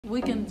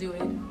We can do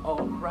it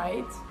all,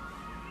 right?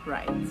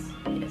 Right.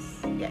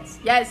 Yes, yes,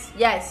 yes,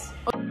 yes.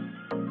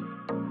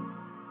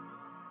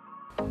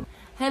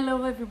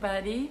 Hello,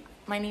 everybody.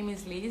 My name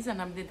is Liz, and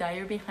I'm the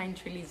dyer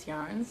behind Liz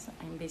Yarns.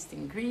 I'm based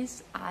in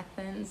Greece,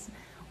 Athens,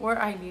 where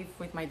I live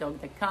with my dog,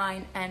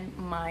 Dakine, and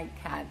my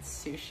cat,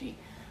 Sushi.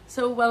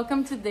 So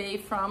welcome today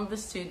from the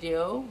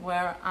studio,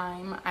 where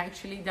I'm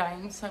actually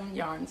dyeing some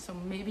yarn. So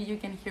maybe you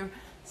can hear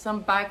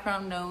some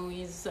background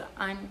noise.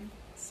 I'm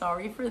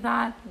sorry for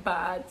that,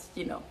 but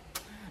you know,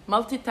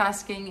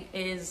 multitasking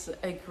is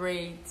a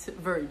great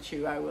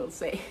virtue, I will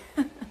say.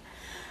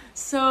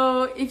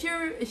 So if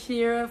you're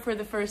here for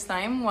the first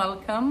time,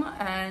 welcome.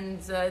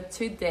 And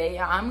today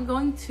I'm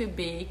going to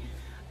be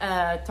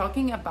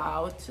talking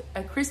about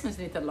a Christmas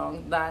knit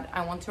along that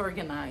I want to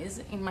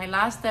organize. In my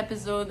last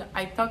episode,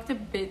 I talked a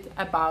bit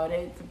about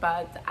it,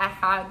 but I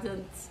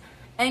hadn't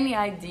any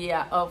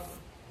idea of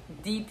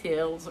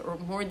details or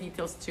more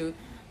details to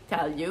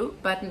tell you.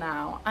 But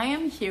now I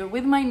am here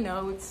with my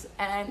notes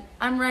and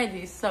I'm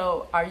ready.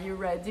 So are you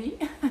ready?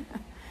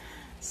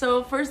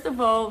 So first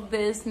of all,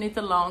 this knit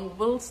along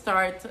will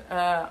start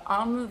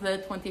on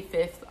the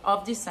 25th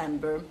of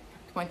December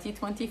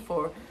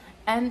 2024,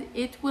 and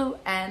it will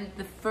end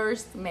the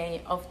 1st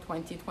May of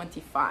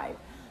 2025.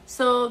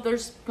 So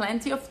there's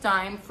plenty of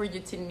time for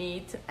you to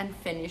knit and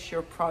finish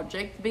your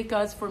project,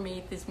 because for me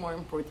it is more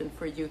important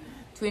for you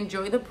to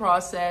enjoy the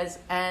process,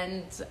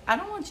 and I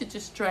don't want you to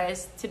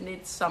stress to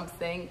knit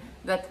something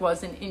that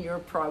wasn't in your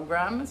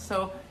program.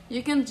 So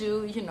you can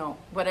do, you know,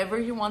 whatever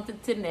you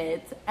wanted to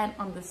knit, and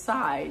on the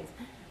side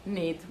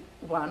knit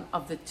one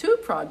of the two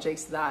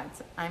projects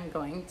that I'm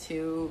going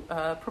to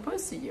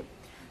propose to you.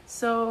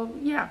 So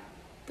yeah,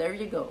 there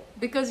you go.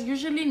 Because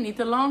usually knit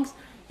alongs,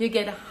 you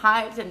get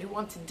hyped and you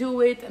want to do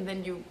it, and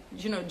then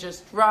you know,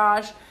 just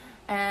rush,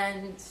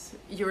 and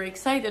you're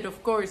excited,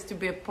 of course, to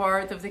be a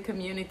part of the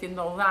community and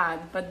all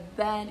that, but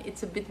then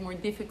it's a bit more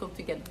difficult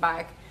to get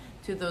back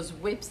to those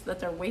whips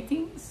that are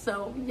waiting.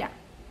 So yeah,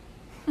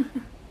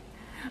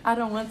 I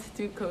don't want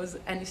to cause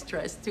any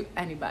stress to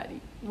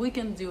anybody. We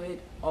can do it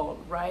all,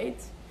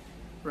 right?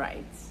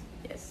 Right.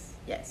 Yes,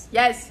 yes,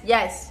 yes,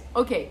 yes.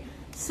 Okay,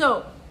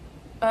 so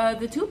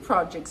the two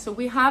projects. So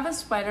we have a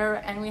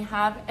sweater and we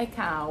have a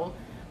cowl.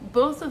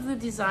 Both of the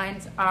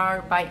designs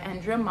are by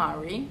Andrea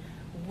Mari,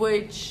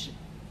 which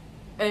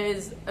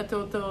is a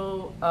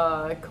total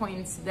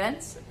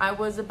coincidence. I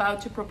was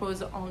about to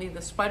propose only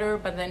the sweater,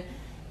 but then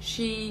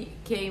she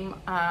came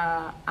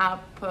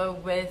up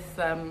with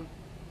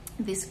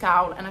this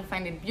cowl, and I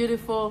find it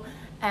beautiful.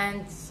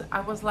 And I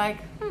was like,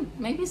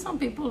 maybe some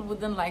people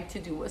wouldn't like to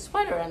do a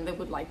sweater and they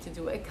would like to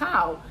do a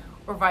cowl,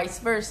 or vice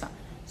versa.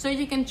 So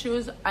you can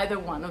choose either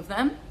one of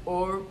them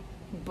or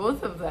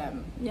both of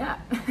them. Yeah.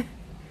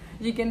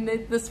 You can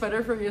knit the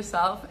sweater for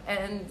yourself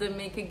and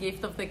make a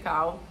gift of the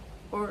cowl,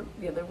 or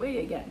the other way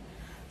again.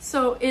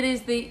 So it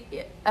is the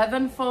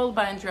Evenfall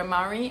by Andrea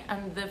Mari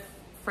and the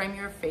Frame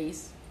Your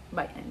Face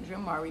by Andrea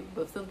Mari,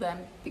 both of them.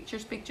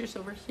 Pictures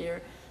over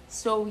here.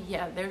 So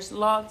yeah, there's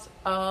lots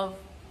of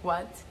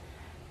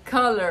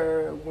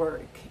color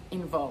work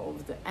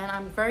involved, and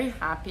I'm very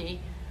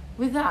happy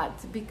with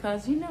that,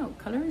 because you know,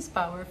 color is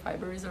power,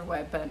 fiber is our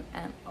weapon,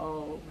 and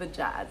all the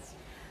jazz.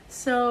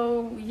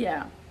 So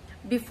yeah,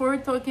 before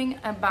talking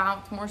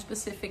about more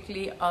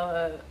specifically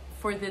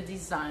for the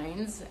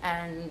designs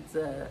and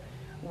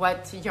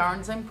what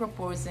yarns I'm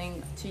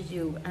proposing to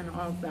you and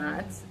all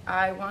that,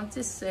 I want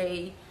to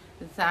say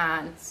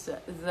that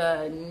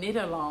the knit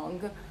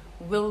along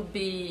will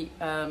be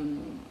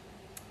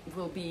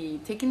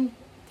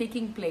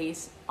taking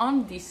place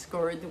on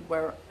Discord,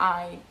 where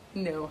I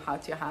know how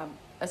to have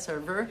a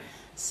server.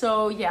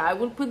 So yeah, I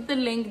will put the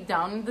link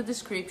down in the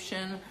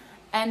description,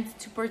 and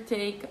to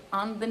partake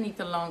on the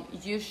knit along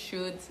you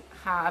should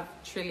have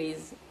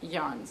Trellis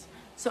yarns.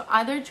 So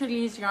either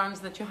Trellis yarns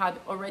that you had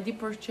already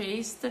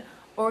purchased,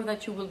 or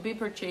that you will be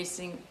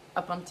purchasing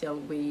up until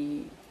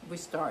we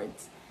start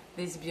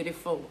this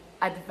beautiful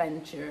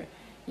adventure.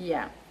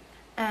 Yeah.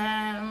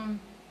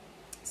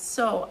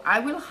 So I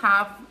will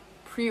have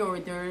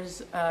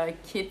pre-orders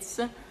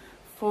kits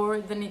for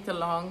the knit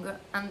along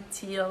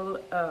until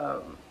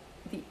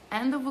the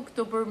end of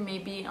October,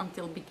 maybe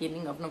until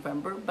beginning of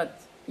November,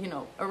 but you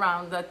know,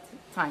 around that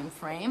time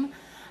frame.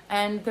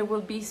 And there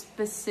will be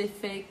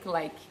specific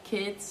like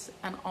kits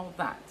and all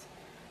that.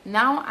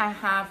 Now I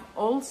have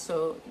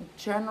also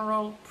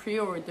general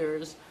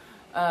pre-orders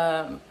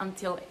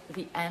until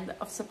the end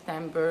of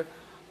September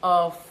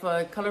of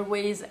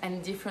colorways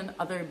and different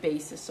other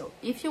bases. So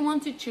if you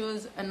want to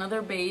choose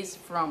another base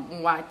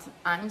from what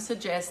I'm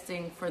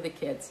suggesting for the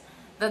kids,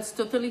 that's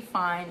totally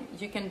fine.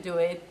 You can do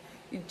it.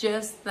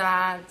 Just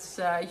that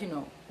you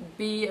know,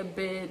 be a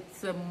bit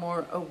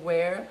more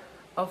aware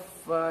of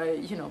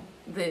you know,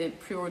 the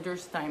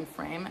pre-orders time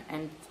frame,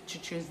 and to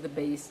choose the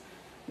base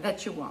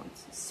that you want.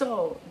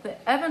 So the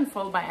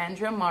Evenfall by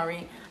Andrea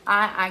Mari,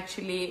 I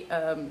actually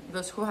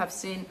those who have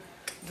seen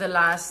the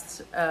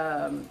last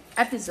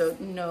episode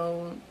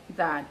know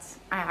that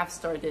I have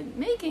started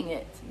making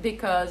it,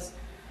 because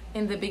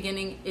in the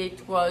beginning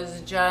it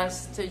was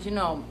just, you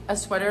know, a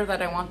sweater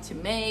that I want to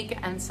make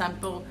and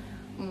sample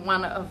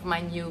one of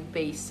my new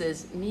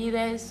bases,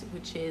 Mires,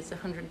 which is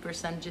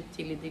 100%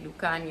 Gentile di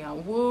Lucania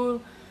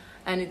wool,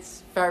 and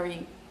it's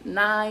very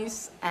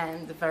nice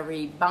and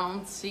very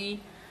bouncy.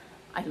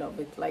 I love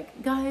it,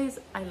 like, guys,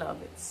 I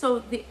love it. So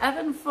the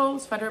Evenfall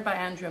sweater by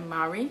Andrea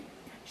Mari,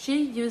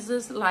 she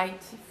uses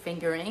light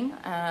fingering.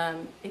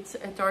 It's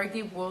a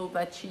Targi wool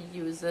that she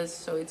uses,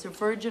 so it's a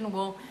virgin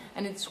wool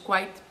and it's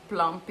quite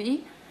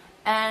plumpy.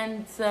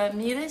 And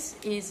Mires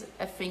is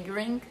a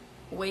fingering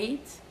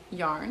weight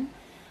yarn.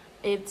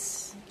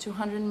 It's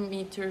 200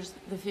 meters,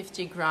 the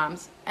 50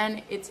 grams,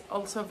 and it's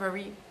also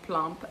very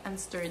plump and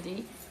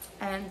sturdy.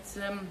 And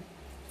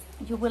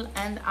you will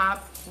end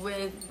up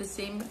with the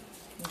same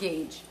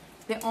gauge.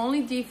 The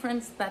only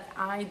difference that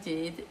I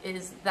did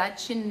is that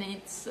she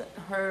knits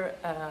her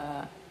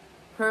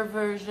her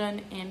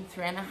version in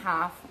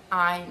 3.5.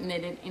 I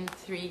knitted in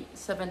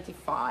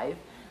 3.75,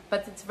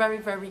 but it's very,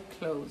 very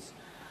close.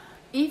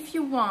 If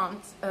you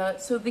want,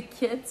 so the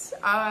kits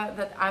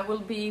that I will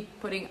be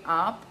putting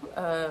up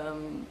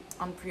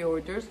on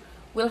pre-orders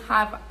will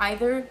have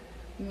either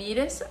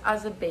Mires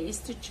as a base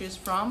to choose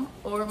from,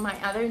 or my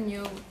other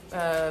new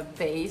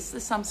base,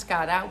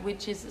 Samskara,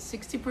 which is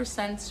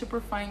 60%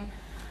 superfine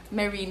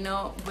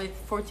merino with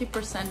 40%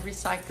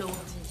 recycled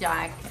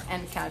yak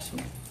and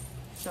cashmere.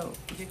 So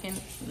you can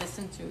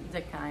listen to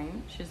the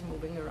kind. She's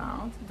moving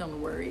around.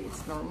 Don't worry,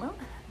 it's normal.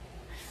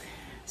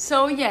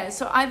 So yeah,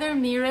 so either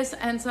Mires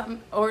and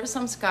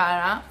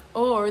Samskara,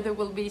 or there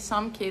will be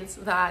some kits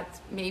that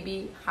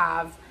maybe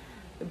have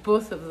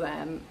both of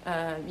them,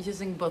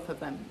 using both of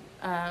them.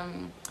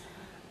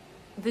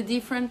 The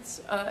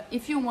difference,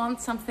 if you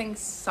want something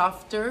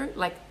softer,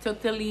 like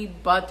totally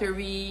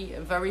buttery,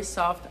 very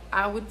soft,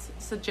 I would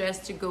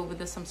suggest to go with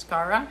the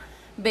Samskara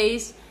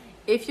base.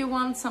 If you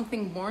want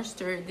something more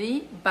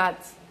sturdy but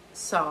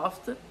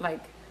soft,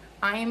 like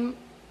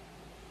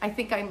I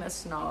think I'm a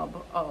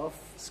snob of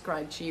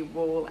scratchy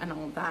wool and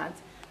all that.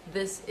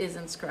 This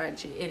isn't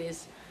scratchy. It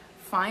is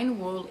fine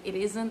wool. It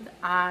isn't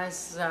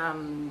as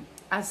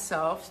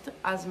soft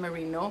as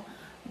merino,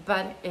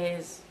 but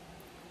it's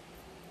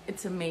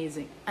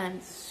amazing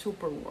and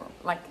super warm.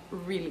 Like,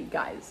 really,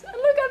 guys,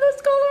 look at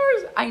those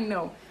colors. I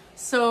know.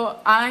 So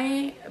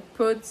I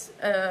put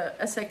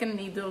a second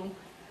needle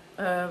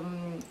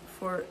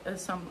for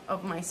some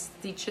of my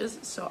stitches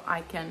so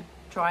I can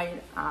try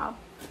it up.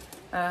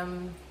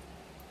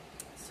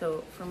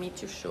 So for me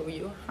to show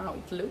you how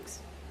it looks.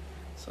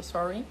 So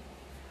sorry.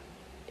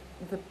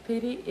 The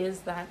pity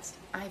is that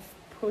I've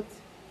put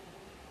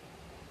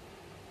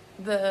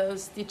the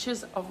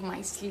stitches of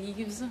my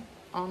sleeves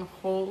on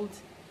hold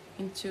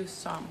into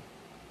some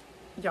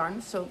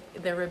yarn, so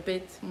they're a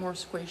bit more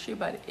squishy,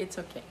 but it's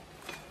okay.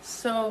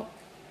 So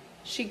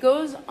she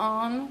goes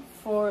on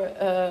for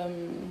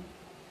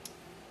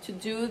to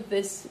do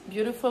this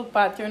beautiful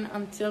pattern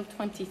until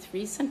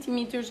 23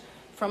 centimeters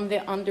from the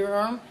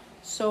underarm.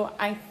 So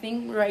I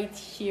think right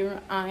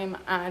here I'm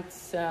at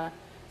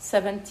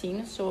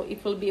 17, so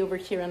it will be over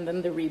here and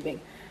then the ribbing.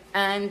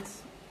 And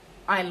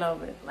I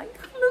love it. Like,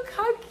 look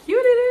how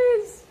cute it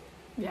is.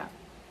 Yeah,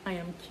 I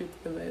am cute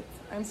with it.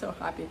 I'm so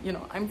happy. You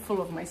know, I'm full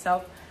of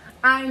myself.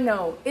 I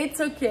know, it's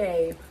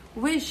okay.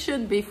 We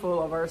should be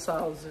full of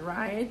ourselves,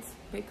 right?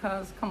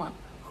 Because, come on,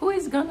 who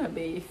is gonna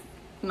be if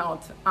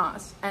not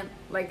us? And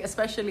like,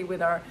 especially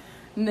with our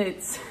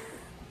knits.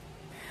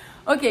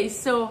 Okay,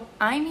 so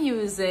I'm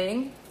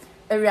using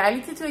a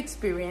Reality to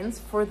Experience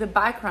for the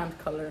background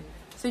color.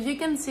 So you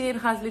can see it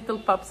has little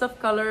pops of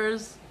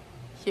colors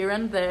here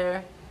and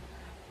there.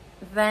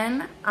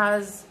 Then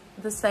as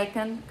the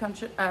second,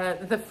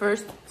 the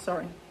first,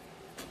 sorry.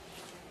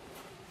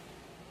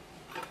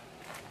 Oh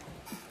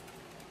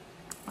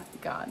my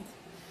God.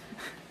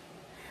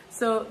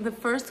 So the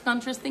first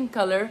contrasting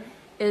color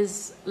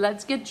is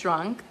Let's Get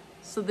Drunk.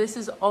 So this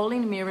is all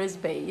in Mires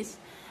base.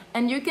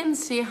 And you can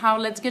see how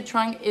Let's Get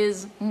Drunk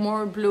is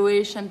more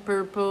bluish and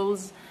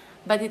purples,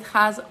 but it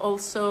has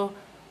also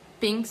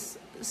pinks.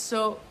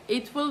 So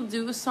it will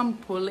do some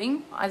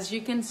pulling, as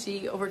you can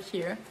see over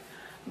here.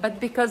 But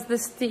because the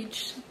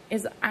stitch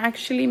is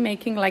actually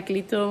making like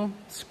little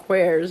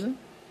squares,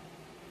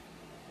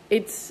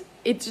 it's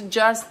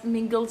just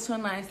mingled so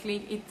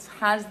nicely. It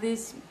has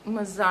this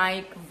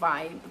mosaic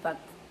vibe that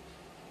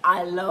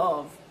I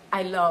love.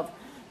 I love.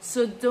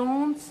 So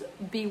don't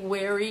be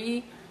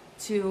wary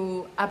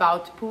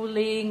about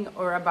pulling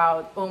or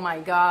about, oh my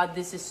God,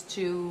 this is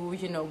too,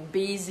 you know,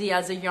 busy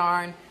as a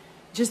yarn.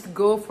 Just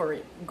go for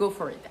it. Go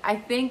for it. I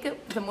think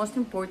the most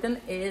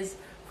important is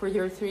for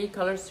your three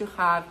colors to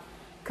have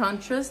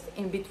contrast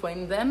in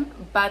between them.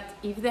 But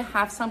if they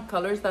have some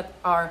colors that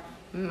are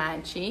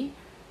matchy,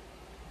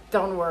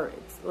 don't worry.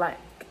 Like,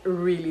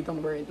 really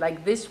don't worry.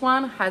 Like, this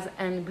one has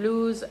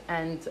blues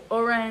and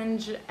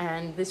orange,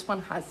 and this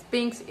one has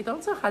pinks. It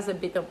also has a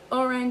bit of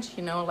orange,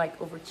 you know, like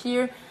over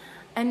here.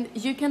 And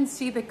you can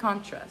see the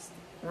contrast,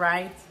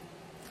 right?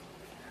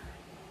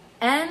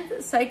 And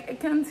the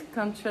second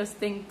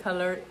contrasting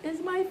color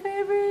is my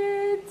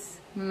favorite,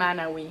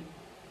 Manawi.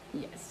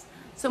 Yes.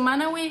 So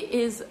Manawi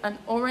is an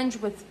orange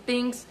with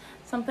pinks.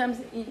 Sometimes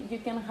you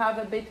can have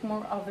a bit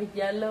more of a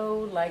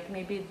yellow, like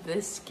maybe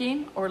this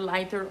skin, or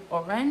lighter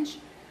orange.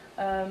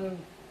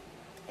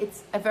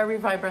 It's a very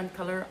vibrant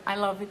color. I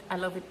love it, I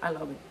love it, I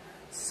love it.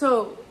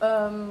 So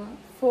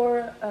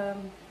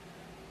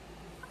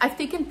I've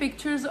taken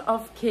pictures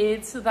of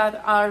kids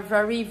that are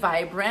very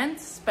vibrant,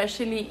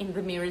 especially in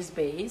the mirrors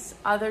base.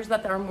 Others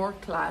that are more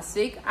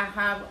classic. I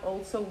have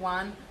also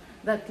one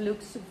that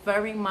looks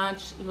very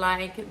much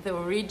like the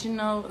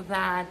original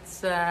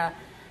that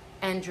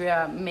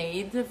Andrea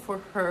made for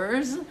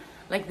hers,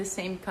 like the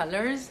same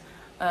colors.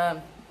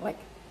 Like,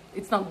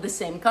 it's not the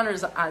same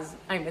colors as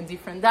I'm a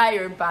different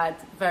dyer, but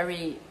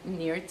very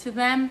near to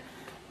them.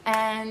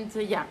 And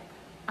yeah,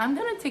 I'm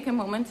gonna take a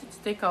moment to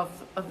take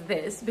off of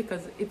this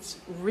because it's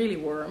really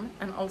warm,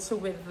 and also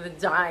with the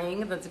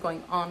dyeing that's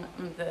going on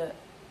the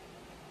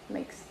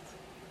next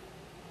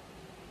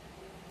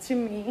to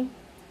me.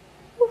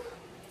 Oof.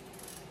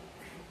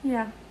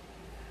 Yeah,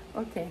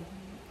 okay,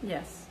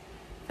 yes.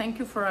 Thank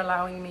you for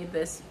allowing me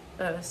this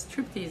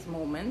striptease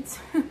moment.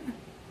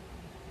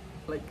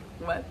 Like,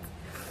 what?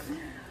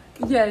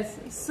 Yes,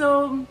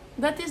 so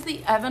that is the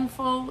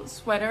Evenfall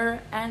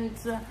sweater, and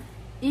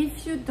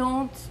if you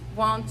don't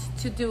want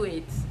to do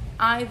it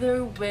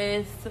either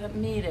with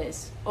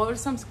Mires or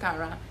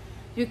Samskara,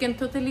 you can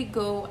totally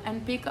go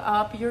and pick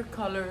up your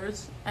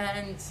colors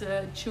and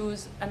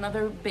choose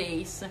another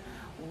base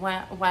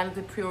while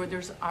the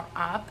pre-orders are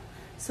up.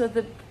 So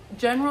the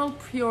general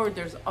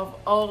pre-orders of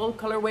all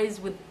colorways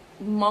with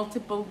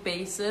multiple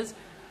bases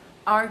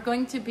are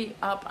going to be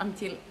up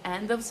until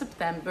end of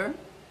September.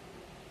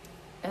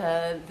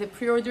 The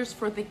pre-orders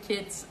for the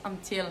kids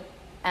until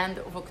end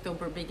of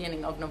October,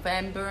 beginning of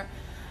November.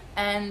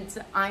 And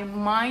I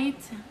might,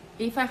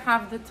 if I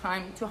have the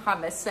time, to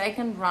have a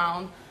second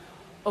round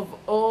of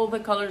all the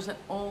colors and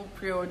all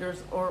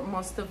pre-orders, or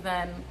most of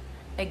them,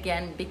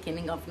 again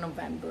beginning of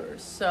November.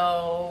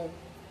 So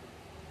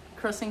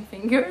crossing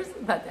fingers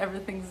that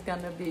everything's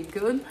gonna be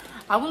good.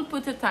 I will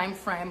put a time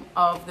frame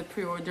of the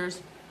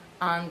pre-orders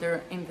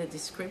under in the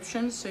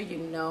description, so you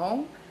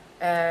know.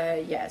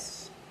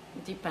 Yes,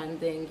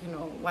 depending, you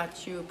know,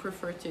 what you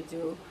prefer to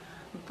do,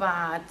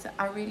 but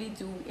I really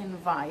do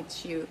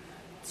invite you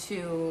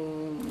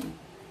to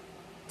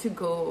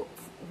go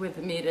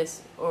with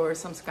Mires or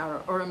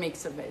Samskara, or a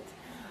mix of it.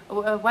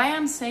 Why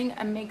I'm saying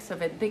a mix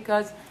of it,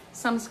 because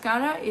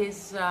Samskara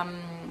is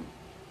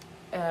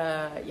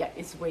yeah,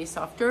 it's way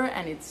softer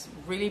and it's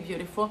really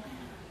beautiful,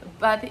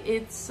 but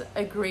it's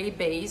a gray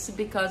base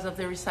because of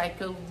the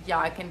recycled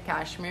yak and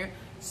cashmere,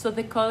 so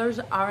the colors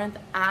aren't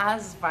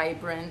as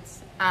vibrant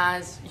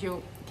as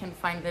you can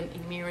find them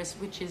in Mires,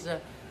 which is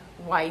a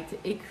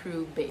white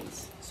ecru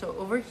base. So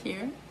over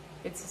here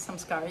it's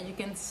Samskara. You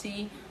can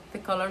see the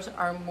colors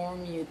are more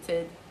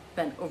muted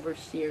than over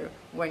here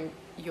when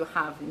you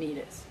have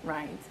Mires,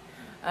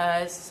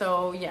 right?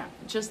 So yeah,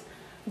 just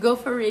go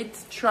for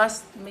it.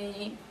 Trust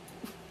me,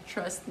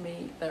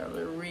 they're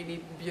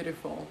really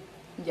beautiful.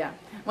 Yeah,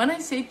 when I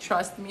say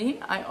trust me,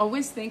 I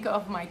always think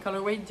of my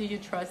colorway, Do You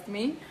Trust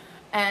Me?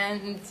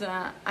 And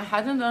I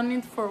hadn't done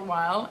it for a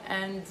while,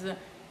 and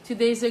 2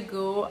 days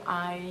ago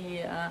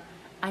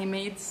I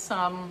made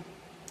some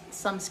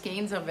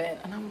skeins of it,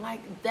 and I'm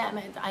like, damn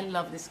it, I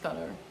love this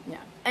color.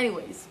 Yeah,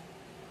 anyways,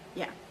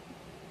 yeah,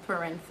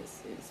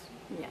 parentheses,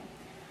 yeah.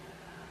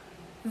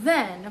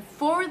 Then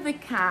for the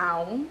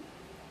cowl,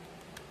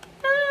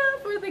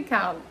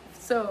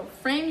 so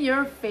frame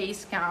your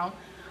face cowl,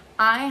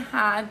 I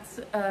had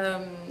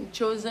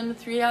chosen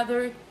 3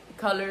 other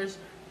colors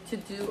to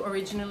do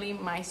originally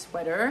my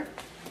sweater,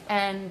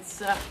 and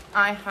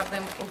I have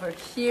them over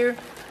here.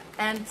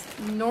 And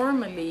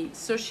normally,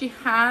 so she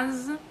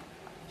has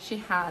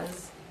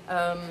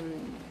how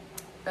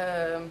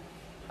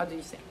do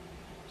you say,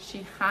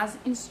 she has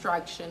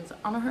instructions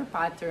on her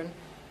pattern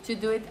to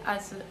do it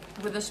as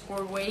with a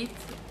sport weight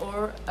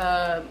or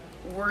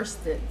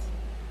worsted.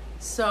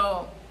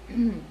 So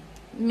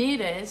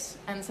Mires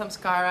and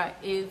Samskara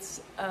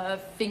is a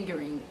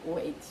fingering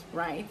weight,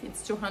 right?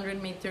 It's 200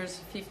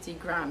 meters, 50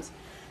 grams.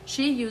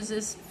 She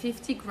uses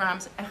 50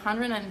 grams,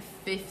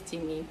 150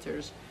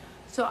 meters.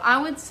 So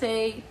I would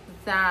say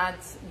that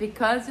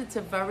because it's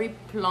a very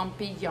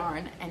plumpy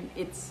yarn and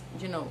it's,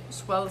 you know,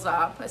 swells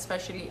up,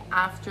 especially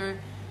after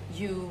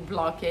you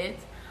block it,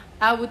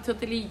 I would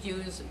totally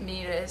use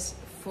Mires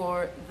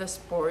for the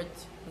sport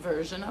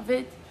version of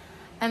it.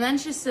 And then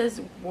she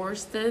says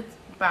worsted,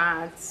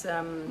 but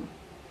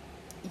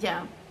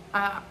yeah,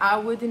 I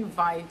would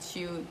invite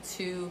you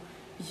to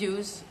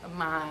use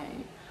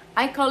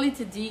I call it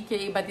a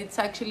DK, but it's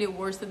actually a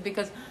worsted,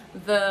 because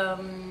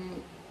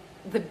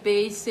the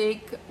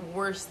basic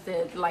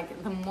worsted,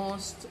 like the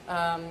most,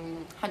 how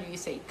do you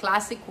say,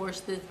 classic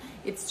worsted,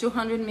 it's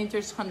 200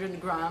 meters, 100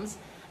 grams,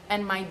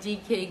 and my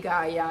DK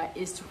Gaia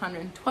is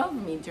 212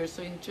 meters,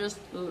 so it's just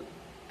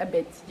a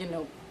bit, you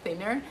know,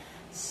 thinner.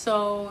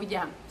 So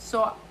yeah,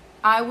 so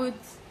I would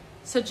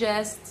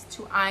suggest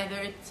to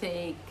either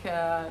take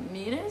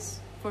Mires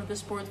for the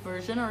sport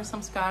version or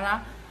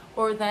Samskara,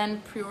 or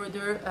then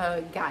pre-order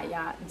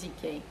Gaia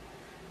DK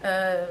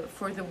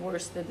for the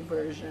worsted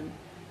version.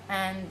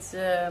 And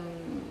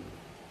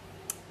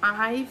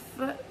I've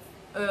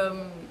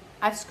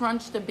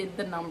scrunched a bit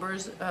the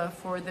numbers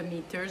for the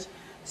meters.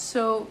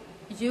 So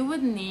you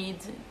would need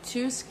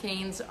 2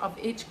 skeins of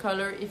each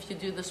color if you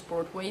do the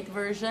sport weight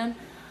version.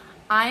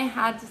 I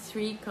had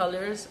 3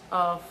 colors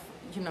of,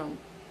 you know,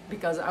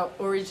 because I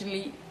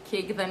originally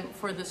caked them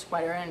for the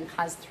sweater and it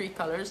has 3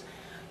 colors.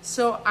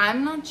 So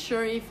I'm not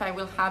sure if I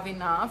will have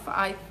enough.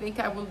 I think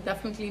I will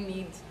definitely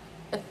need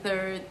a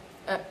third,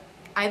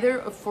 either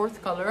a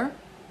 4th color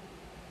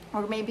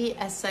or maybe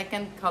a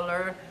 2nd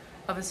color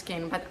of a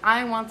skein. But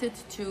I wanted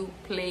to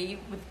play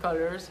with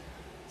colors,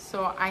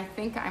 so I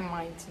think I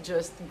might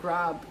just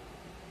grab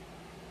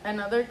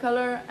another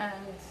color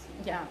and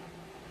yeah.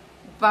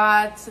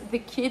 But the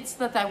kits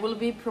that I will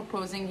be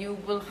proposing you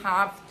will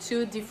have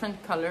 2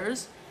 different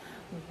colors.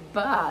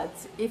 But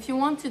if you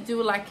want to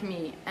do like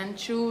me and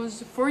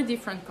choose 4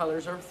 different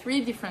colors or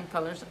 3 different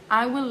colors,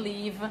 I will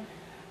leave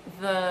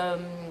the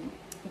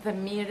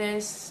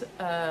Mires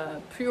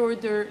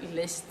pre-order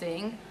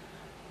listing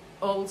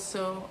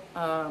also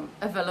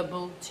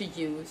available to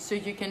you, so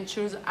you can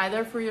choose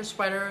either for your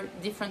sweater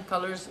different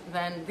colors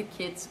than the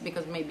kits,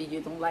 because maybe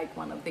you don't like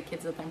one of the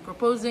kits that I'm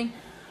proposing,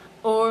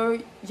 or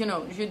you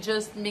know, you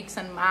just mix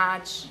and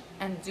match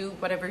and do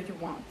whatever you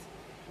want.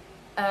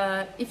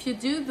 If you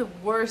do the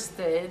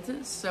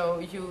worsted, so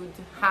you'd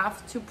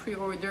have to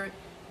pre-order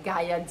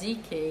Gaia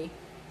DK.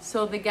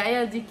 So the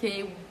Gaia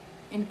DK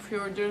in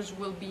pre-orders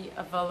will be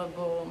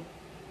available,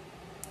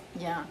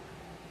 yeah,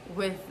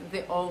 with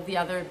all the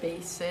other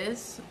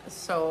bases,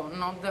 so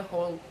not the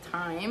whole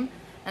time.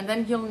 And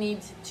then you'll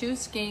need 2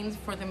 skeins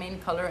for the main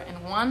color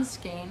and 1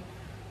 skein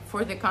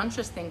for the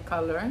contrasting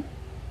color.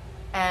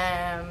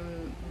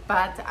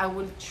 But I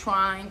will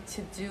try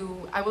to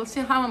do, I will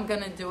see how I'm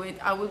gonna do it.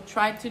 I will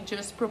try to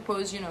just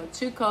propose, you know,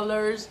 2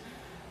 colors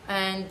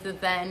and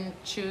then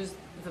choose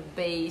the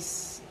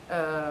base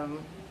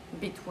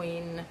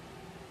between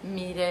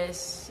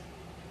Mires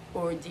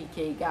or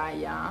DK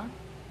Gaia,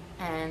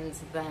 and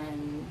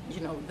then, you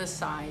know, the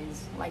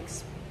size, like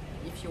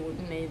if you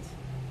would need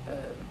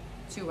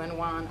 2 and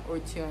 1 or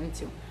 2 and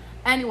 2.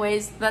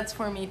 Anyways, that's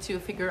for me to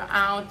figure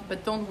out,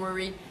 but don't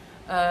worry.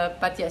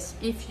 But yes,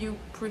 if you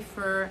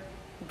prefer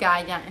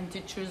Gaia and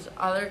to choose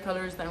other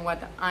colors than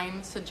what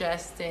I'm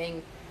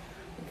suggesting,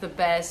 the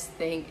best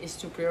thing is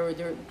to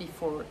pre-order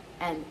before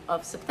end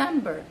of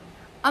September.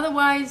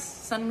 Otherwise,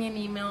 send me an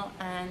email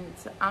and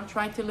I'll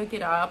try to look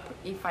it up.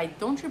 If I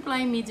don't reply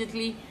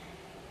immediately,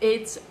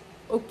 it's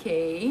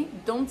okay.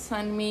 Don't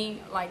send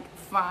me like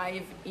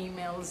 5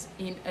 emails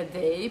in a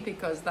day,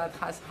 because that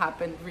has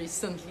happened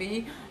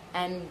recently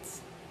and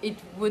it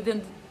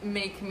wouldn't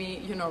make me,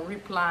 you know,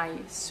 reply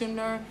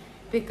sooner,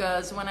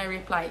 because when I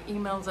reply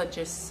emails, I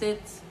just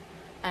sit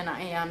and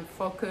I am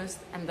focused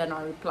and then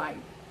I reply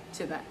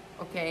to them,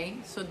 okay?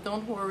 So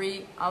don't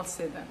worry, I'll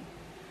see them.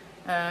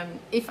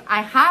 If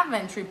I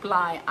haven't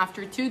replied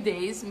after 2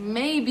 days,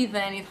 maybe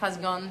then it has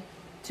gone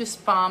to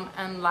spam,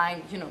 and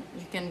like, you know,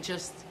 you can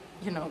just,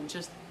 you know,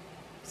 just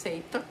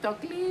say,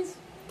 toc, please,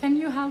 can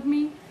you help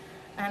me?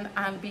 And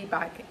I'll be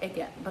back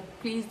again. But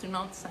please do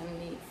not send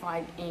me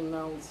 5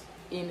 emails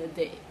in a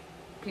day,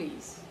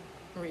 please,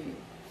 really.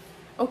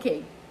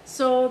 Okay,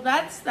 so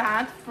that's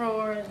that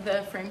for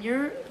the Frame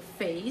Your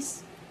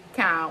Face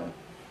KAL.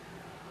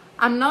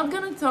 I'm not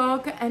gonna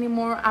talk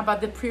anymore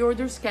about the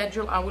pre-order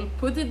schedule. I will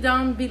put it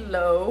down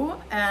below.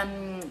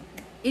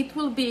 It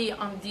will be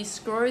on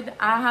Discord.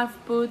 I have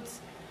put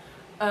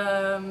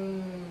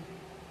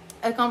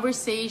a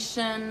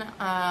conversation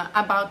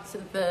about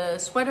the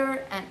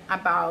sweater and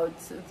about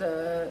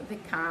the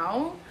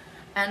cowl,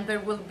 and there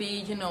will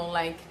be, you know,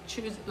 like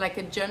choose like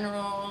a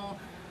general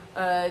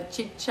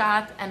chit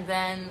chat, and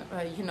then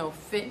you know,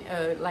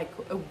 like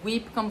a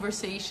whip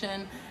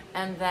conversation,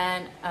 and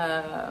then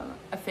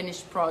a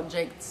finished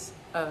projects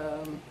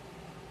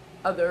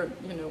other,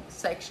 you know,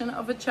 section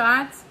of a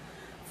chat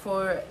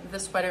for the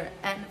sweater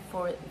and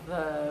for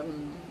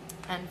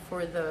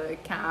the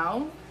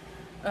cowl.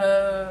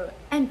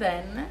 And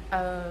then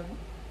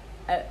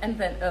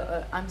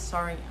I'm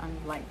sorry, I'm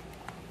like,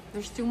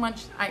 there's too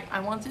much I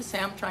want to say.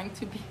 I'm trying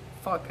to be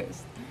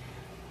focused.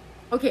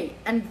 Okay,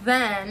 and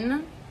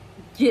then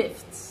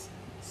gifts.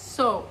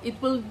 So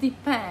it will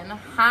depend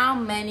how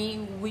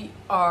many we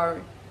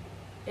are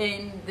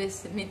in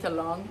this knit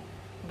along,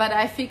 but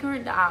I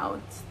figured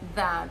out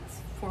that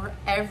for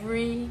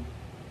every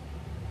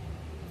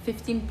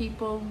 15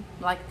 people,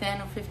 like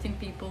 10 or 15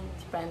 people,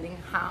 depending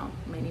how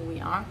many we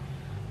are,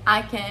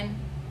 I can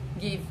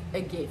give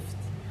a gift.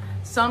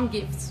 Some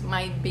gifts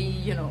might be,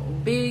 you know,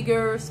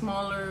 bigger,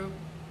 smaller,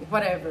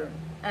 whatever.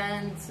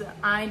 And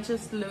I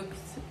just looked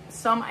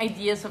some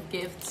ideas of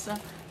gifts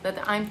that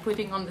I'm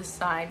putting on the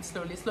side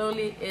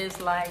slowly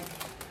is like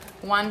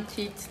one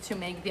kit to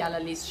make the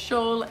Alalis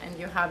shawl, and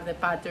you have the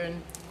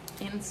pattern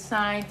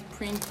inside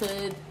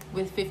printed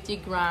with 50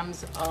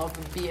 grams of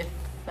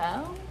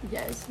BFL.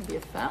 Yes,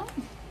 BFL.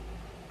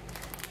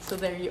 So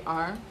there you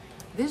are.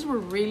 These were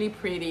really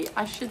pretty.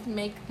 I should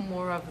make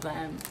more of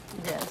them.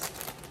 Yes,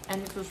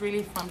 and it was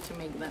really fun to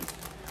make them.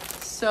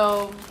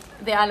 So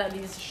they are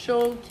these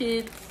shawl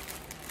kits,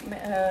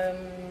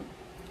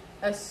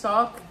 a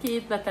sock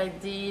kit that I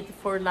did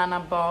for Lana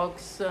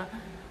Box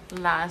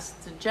last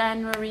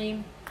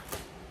January.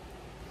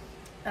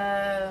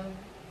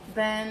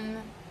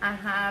 Then I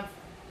have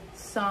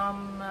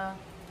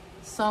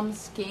some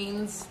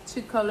skeins,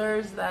 2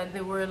 colors that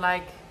they were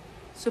like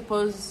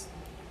suppose,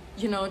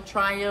 you know,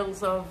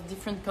 trials of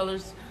different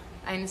colors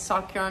and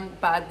sock yarn,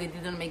 but they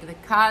didn't make the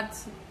cut.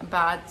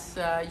 But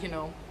you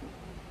know,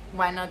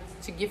 why not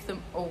to give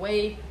them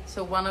away?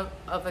 So one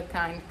of a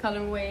kind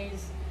colorways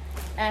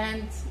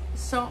and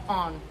so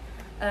on.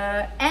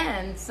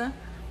 And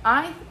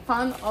I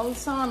found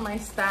also on my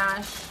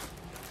stash,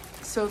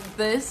 so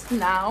this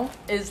now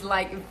is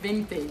like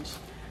vintage.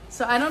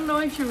 So I don't know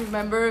if you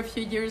remember a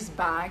few years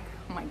back,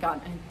 oh my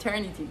god, an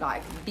eternity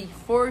back,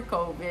 before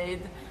COVID,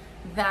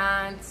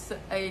 that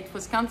it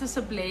was Countess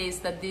Ablaze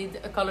that did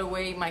a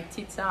colorway, My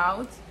Tits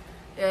Out.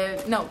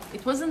 No,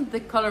 it wasn't the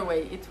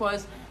colorway, it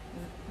was,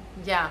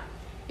 yeah,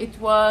 it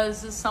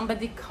was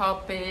somebody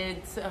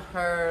copied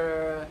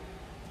her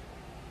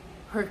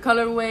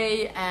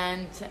colorway,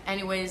 and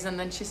anyways, and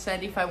then she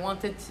said if I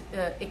wanted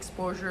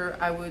exposure,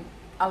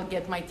 I'll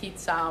get my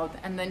tits out.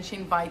 And then she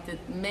invited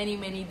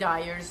many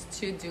dyers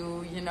to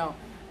do, you know,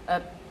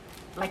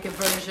 like a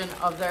version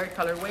of their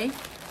colorway.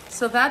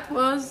 So that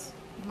was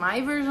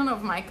my version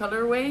of my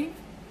colorway,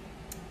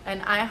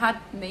 and I had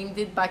named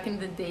it back in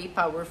the day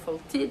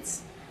Powerful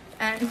Tits.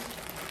 And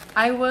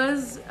I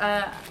was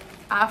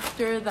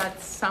after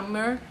that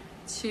summer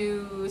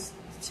to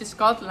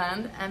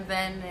Scotland, and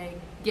then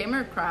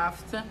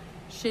Gamercraft,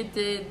 she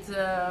did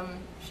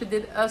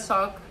a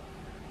sock,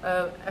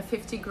 a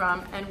 50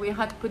 gram, and we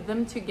had put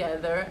them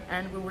together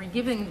and we were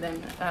giving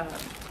them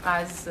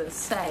as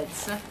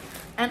sets.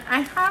 And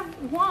I have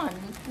one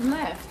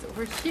left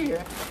over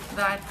here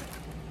that,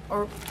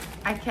 or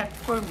I kept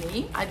for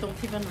me, I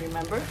don't even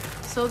remember.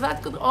 So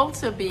that could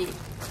also be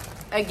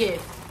a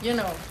gift, you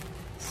know.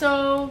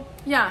 So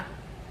yeah,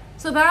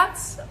 so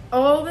that's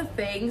all the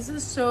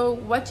things. So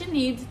what you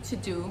need to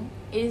do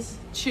is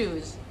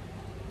choose.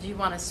 Do you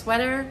want a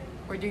sweater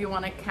or do you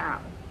want a cowl?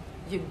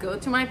 You go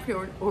to my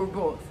pre-order, or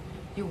both.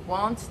 You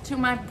want to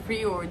my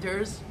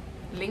pre-orders,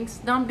 links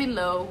down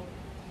below,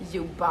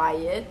 you buy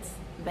it,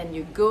 then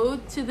you go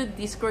to the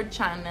Discord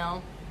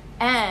channel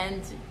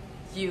and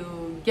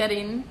you get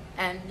in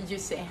and you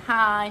say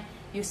hi,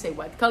 you say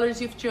what colors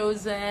you've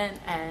chosen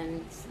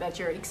and that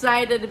you're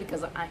excited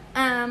because I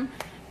am,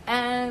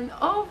 and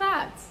all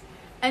that.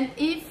 And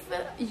if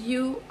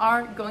you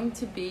are going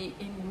to be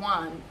in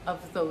one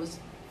of those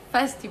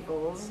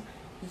festivals,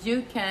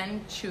 you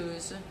can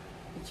choose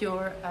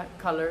your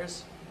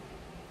colors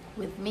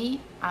with me.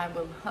 I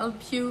will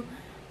help you,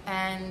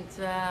 and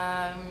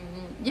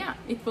yeah,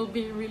 it will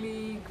be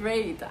really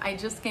great. I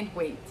just can't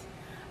wait.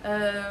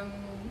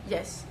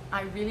 Yes,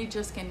 I really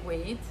just can't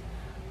wait.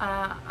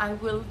 I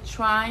will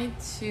try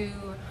to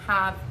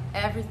have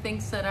everything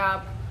set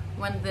up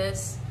when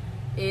this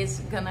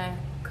is gonna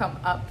come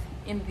up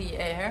in the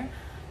air,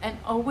 and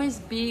always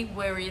be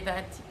wary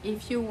that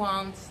if you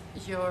want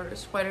your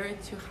sweater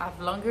to have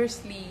longer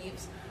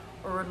sleeves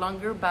or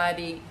longer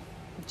body,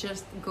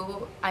 just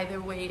go either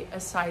way a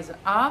size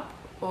up,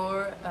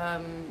 or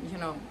you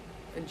know,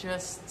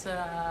 just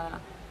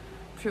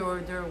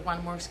pre-order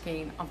one more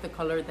skein of the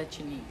color that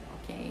you need.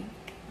 Okay,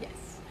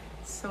 yes.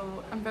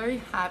 So I'm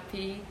very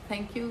happy.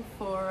 Thank you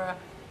for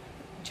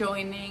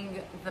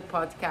joining the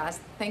podcast.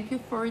 Thank you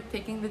for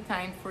taking the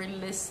time for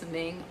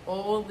listening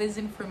all this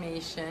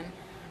information,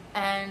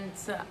 and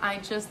I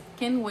just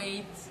can't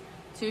wait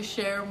to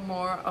share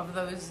more of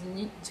those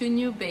 2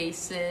 new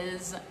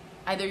bases,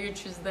 either you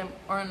choose them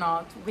or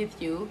not,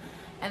 with you.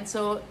 And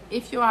so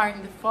if you are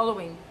in the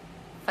following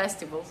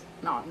festivals,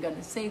 now I'm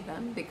gonna say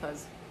them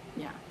because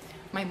yeah,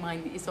 my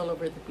mind is all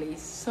over the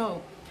place.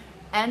 So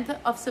end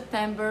of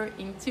September,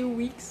 in 2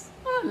 weeks,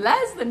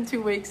 less than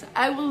 2 weeks,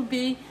 I will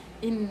be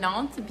in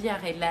Nantes,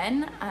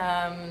 Biarritz.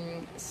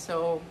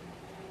 So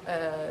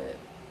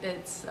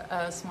it's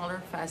a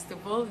smaller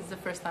festival. It's the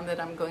first time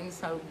that I'm going,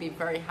 so I'll be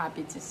very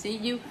happy to see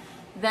you.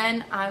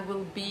 Then I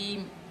will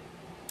be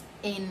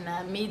in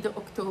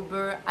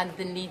mid-October at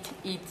the Knit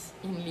It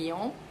in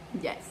Lyon.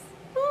 Yes.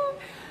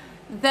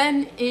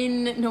 Then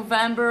in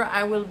November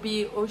I will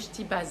be au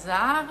Ch'ti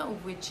Bazaar,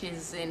 which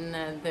is in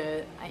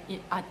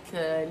at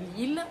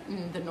Lille,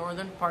 in the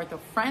northern part of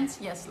France.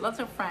 Yes, lots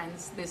of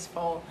France this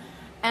fall.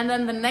 And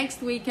then the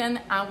next weekend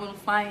I will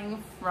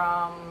flying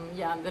from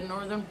the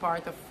northern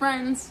part of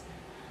France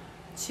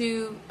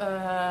to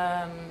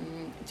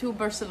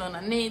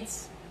Barcelona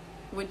Knits,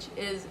 which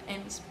is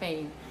in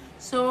Spain.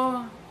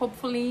 So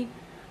hopefully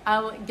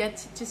I'll get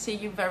to see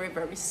you very,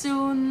 very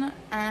soon,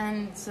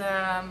 and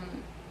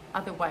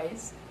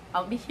otherwise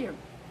I'll be here.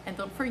 And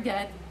don't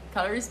forget,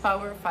 color is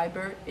power,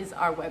 fiber is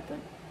our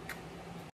weapon.